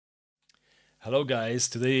Hello guys,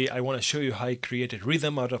 today I want to show you how I created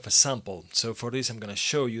rhythm out of a sample. So for this I'm going to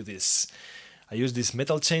show you this. I use this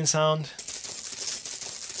metal chain sound,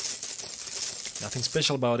 nothing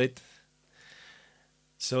special about it.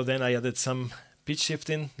 So then I added some pitch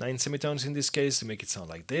shifting, 9 semitones in this case, to make it sound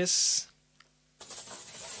like this.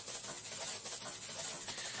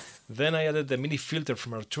 Then I added the MIDI filter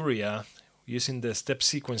from Arturia using the step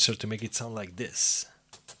sequencer to make it sound like this.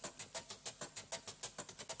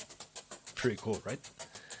 Pretty cool, right?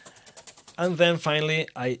 And then finally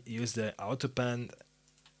I use the Autopan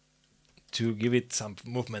to give it some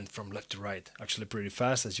movement from left to right, actually pretty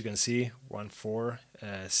fast, as you can see. 1/4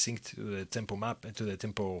 synced to the tempo map and to the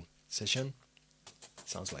tempo session.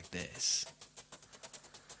 Sounds like this.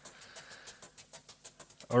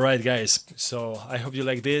 Alright guys, so I hope you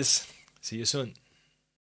like this. See you soon.